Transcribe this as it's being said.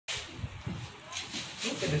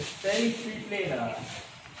Very free play lah.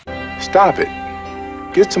 Stop it.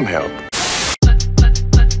 Get some help.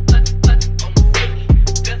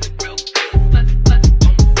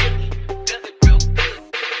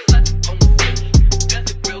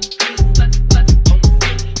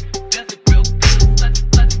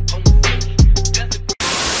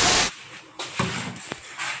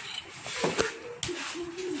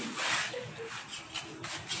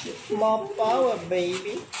 More power,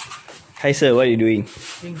 baby. Hi sir, what are you doing?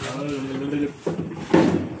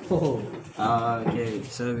 Okay,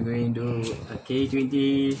 so we're going to do a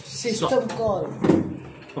KE20 System call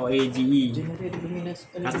for AGE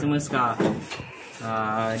customer's car.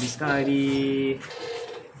 This car already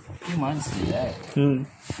few months right?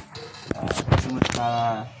 Customer's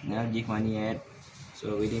car never give money yet,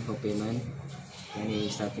 so waiting for payment. Then he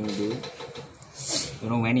starting to do.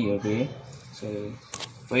 Don't know when he will pay. So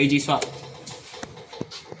for AG swap,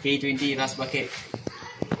 KE20 rust bucket.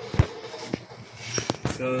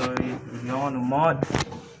 So if you want to mod,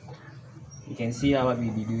 you can see what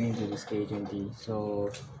we'll be doing to this KE20.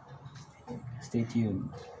 So stay tuned.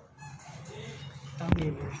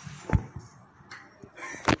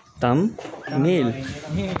 Thumbnail.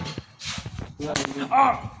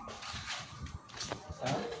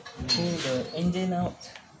 Pull the engine out.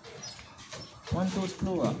 1, 2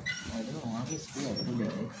 screw up. I don't know how many screw up pull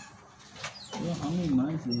it. You know how many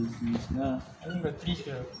months is this? I think the 3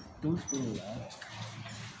 screw. 2 screw lah.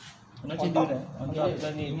 Why don't you do that? On top,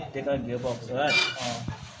 then you take out gearbox, right?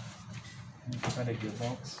 Take out the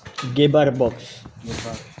gearbox. Gearbox.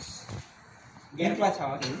 Gearbox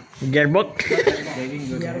how? Gearbox. Driving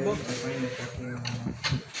good. Gearbox.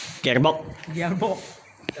 Gearbox. Gearbox.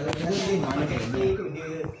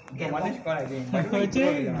 Mana sekolah lagi?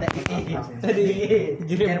 Tadi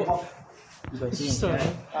gearbox.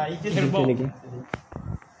 Gearbox.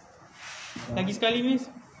 Lagi sekali miss.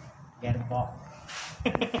 Gearbox.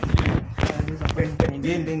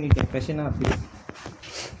 Engine, then you can freshen up.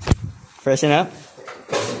 Freshen up.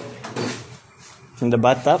 In the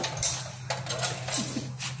bathtub.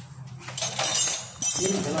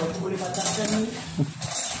 kalau aku boleh patahkan ni.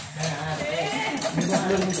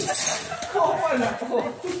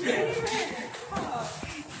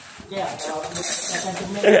 Ya, kalau aku patahkan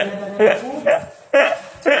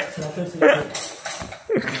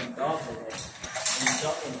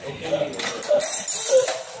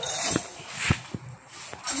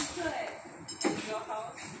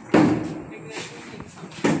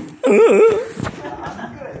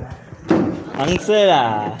angsa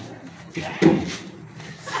lah.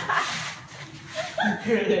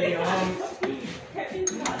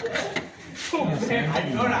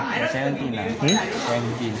 Seventeen lah.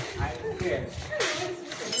 17.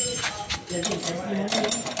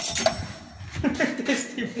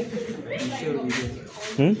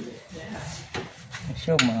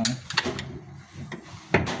 Show mah.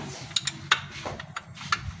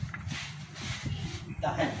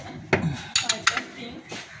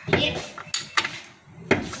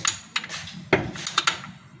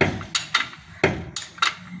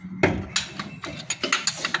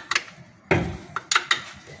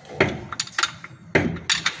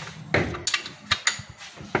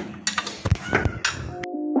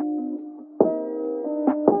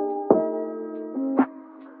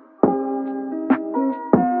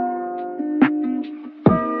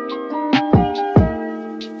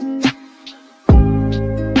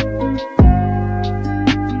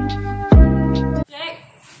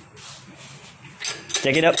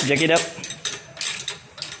 Jack it up, jack it up.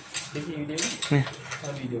 This video?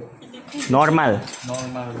 What video? Normal.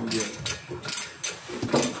 Normal video.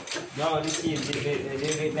 Now this is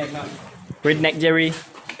wait neck now. Redneck Jerry.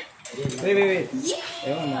 Wait.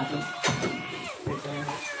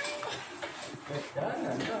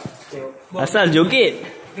 Asal joget.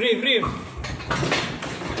 Brief.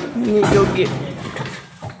 Ni joget.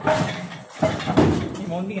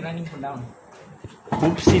 Morning running down.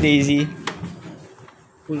 Oopsie daisy.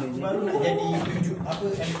 baru nak jadi apa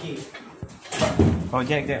MK. Oh,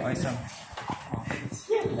 Jack, awesome.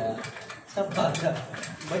 Sialah. Sabar dah.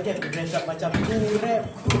 Baca dress up macam cool rap.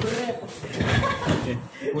 Okay,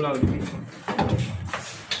 pull out dulu.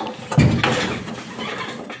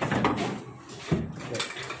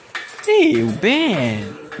 Hey, Ben.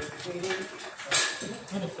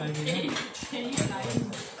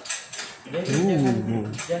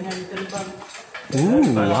 Jangan terbang.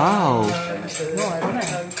 Wow. No, I don't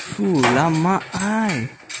know. Lama ai.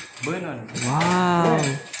 Burn on. Wow.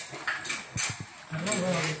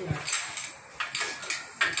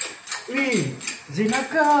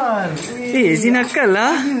 Zinakan. Zinakal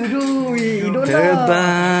lah. Aduh, idola.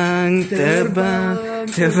 Terbang. Terbang, terbang,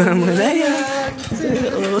 terbang melayang.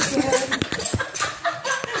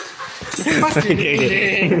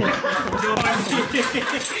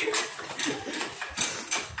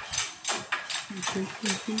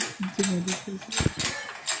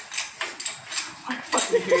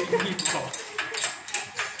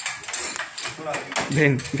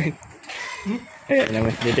 Ben.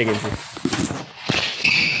 Nama dia take it.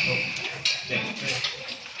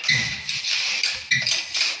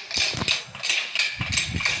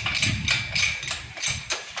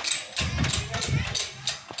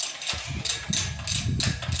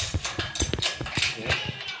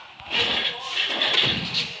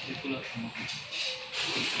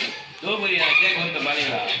 Dua boleh lah, Jack pun terbalik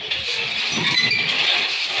lah.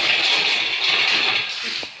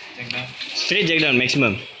 Jack down. Straight jack down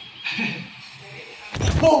maximum.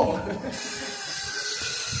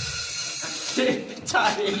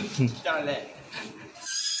 Cari. Jangan let.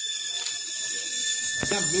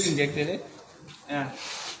 Macam blue injector dia? Ya.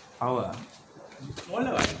 Power.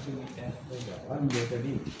 Smaller lah. One injector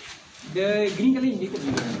ni. The green color injector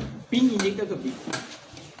big. Pink injector ke big?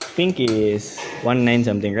 Pink is 19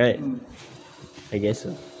 something, right? I guess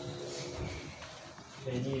so.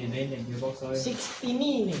 Ini yang gearbox oil. 60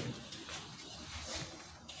 ni.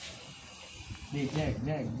 Hey, Jack.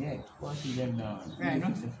 Why is Jack down? Right,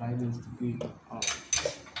 no? The flywheel is too big. Oh.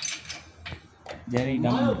 Jerry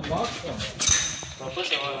down.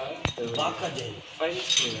 First of all, the flywheel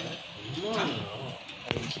is full, No.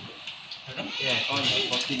 Yeah, on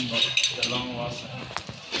the 14 box, the long was.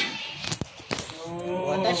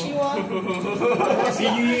 Watashi wa. See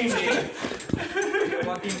you in the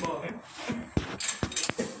 14 box.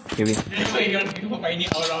 Kevin. You don't find it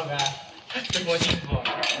how long, the 14 box.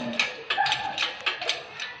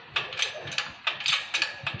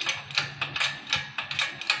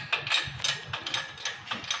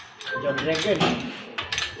 John Dragon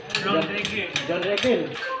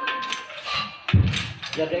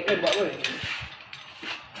buat apa?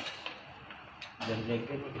 John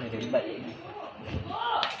Dragon ni kena rembat je.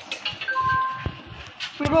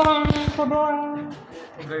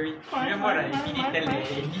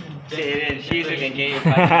 She can carry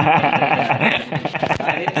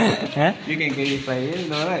You can carry fire,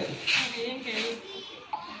 no right?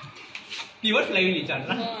 What flywheel is on?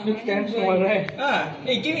 Look damn small, right?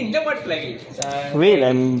 Hey, Kevin, jump what flywheel? Wait,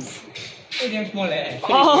 I'm. Hey, damn small, eh?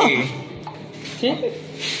 Oh.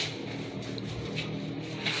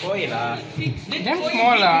 Four lah. Damn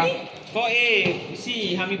small lah. 4A,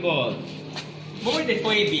 see how many ball? More than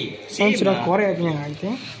 4A big. Sounds sudah correct punya, I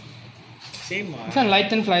think. Same lah. It's a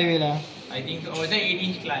lighten flywheel lah. I think so. Oh, it's an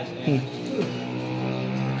 8-inch class.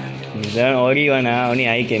 That only one, only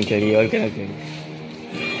I can carry. All cannot carry.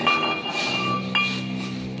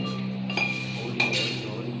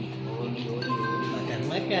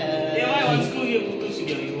 Yeah, why one screw here putus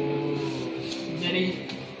juga you? Jadi,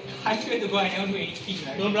 I swear to God, I never do anything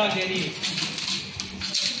lah. Don't block Jerry.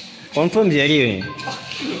 Confirm Jerry ni.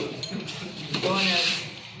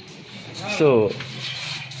 So,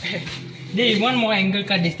 There is one more angle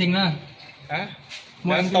cut this thing lah. Huh?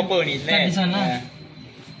 More One angle stopper ni. cut this one lah.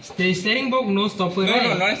 The steering box no stopper,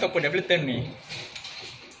 right? No stopper. Dia boleh turn ni.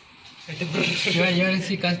 You want to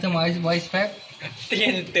see custom voice pack?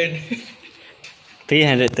 310.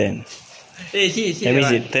 310. Hey, see. That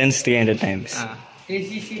means it turns 300 times. Hey,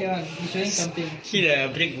 see that one. He's showing something. See the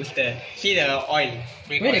brake booster. See the oil.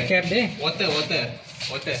 Brake Where oil. the cap there? Water.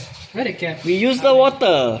 Where the cap? We use the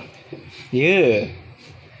water. Yeah.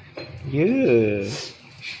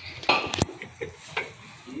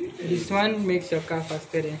 This one makes your car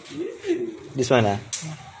faster. This one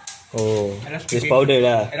Oh, this powder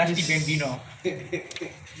lah. Elastic Bambino.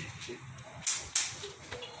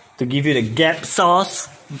 To give you the gap sauce.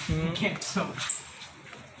 Get some.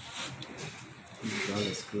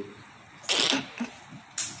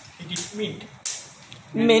 It is mint.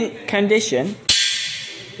 Mint condition.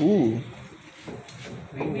 Ooh.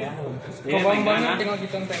 Kau bangun tengok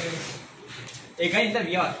kita orang tangga. Guys, kita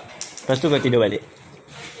biar. Lepas tu kau tidur balik.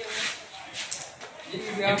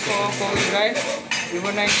 We are for you guys. We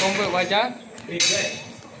want to convert wajah.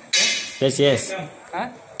 Yes. Huh?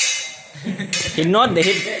 He nod the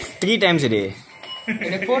head 3 times a day.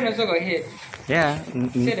 And the phone also got hit. Yeah.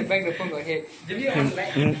 See at the back the phone got hit.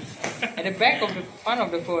 At the back of the front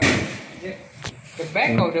of the phone. The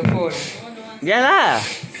back of the phone. Yeah lah.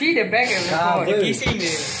 See the back of the phone. Kissing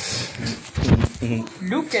dia.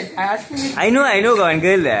 Look at. I asked you. I know kawan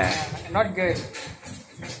girl lah. Not good.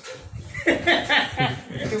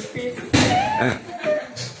 Stupid.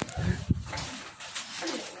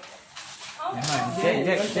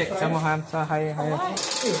 Jack. Sama ham, higher.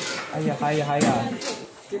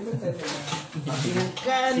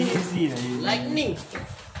 Bukan lightning.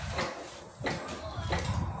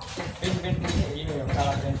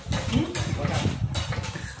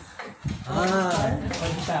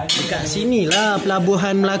 Dekat sini lah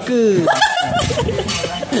pelabuhan Melaka.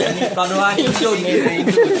 Pelabuhan Indon ni.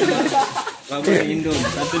 Pelabuhan Indon.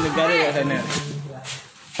 Satu negara kat sana.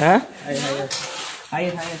 Ha?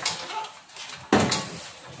 Higher.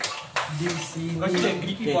 Di sini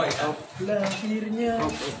lahirnya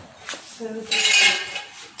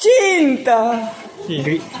Cinta.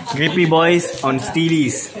 Grippy boys on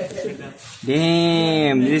steelies.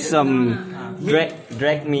 Damn, this is some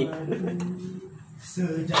drag meat.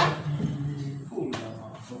 sejati.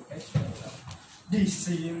 Di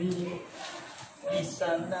sini, di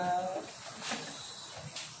sana,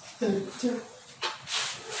 di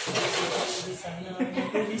sana,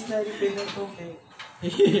 tulis dari pengen topeng.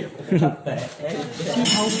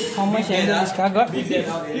 How much anger this car got?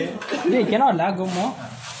 They cannot lah, go more.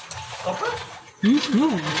 No.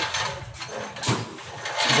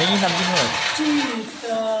 Bringing something more.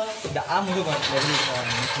 Cinta. The arm also got very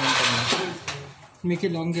Make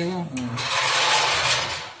it longer lah.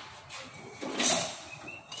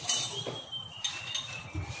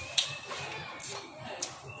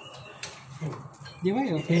 Dia why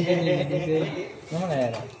your finger like this? Memang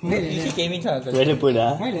lah. Why You came in charge. Where to put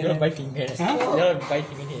ah? like You don't that? buy finger. Huh? You don't buy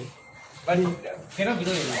finger. But cannot be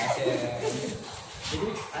doing it.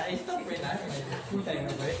 I stop when I full time.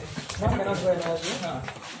 Now cannot go another.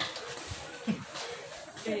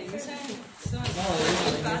 Okay, this one.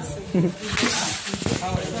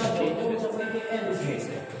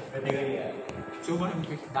 Cuma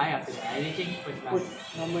die after that. Anything for Put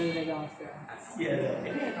normal like after.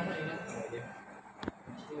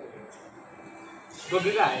 Go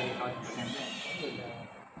good lah.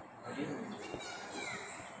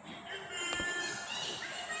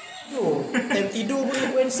 Oh, time tidur pun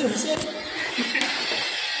aku handsome siap.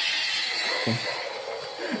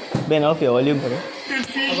 Ben, off your volume.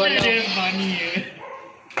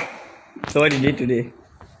 So what did you do today?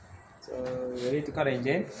 So we already took out the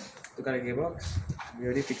engine, took out the gearbox, we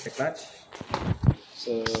already fixed the clutch.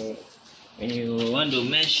 So when you want to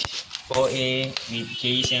mesh 4A with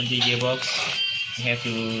KE20 gearbox, you have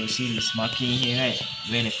to see this marking here, right?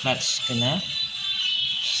 Where the clutch kena.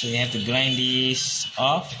 So you have to grind this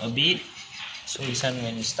off a bit. So this one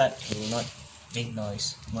when you start, it will not make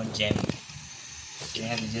noise, not jam. So you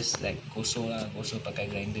have to just like gosok pakai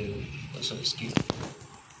grinder, gosok sikit.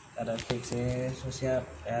 Ada fix so siap.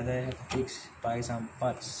 Ada have to fix, buy some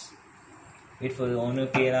parts. Wait for the owner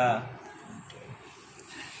pay lah.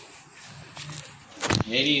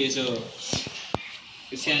 Ready also.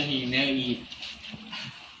 Kesian he never eat.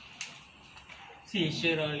 See,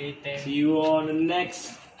 sure only 10. See you on the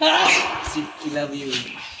next Streetkilla view.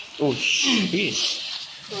 Oh shit.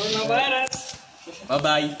 Coronavirus. Bye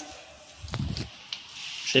bye.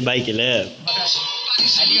 Say bye, killer. Adios.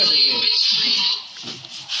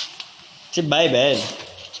 Say bye, Ben.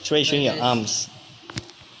 That's why you're showing your arms.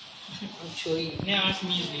 I'm showing. Now ask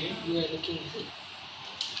me, you are looking good.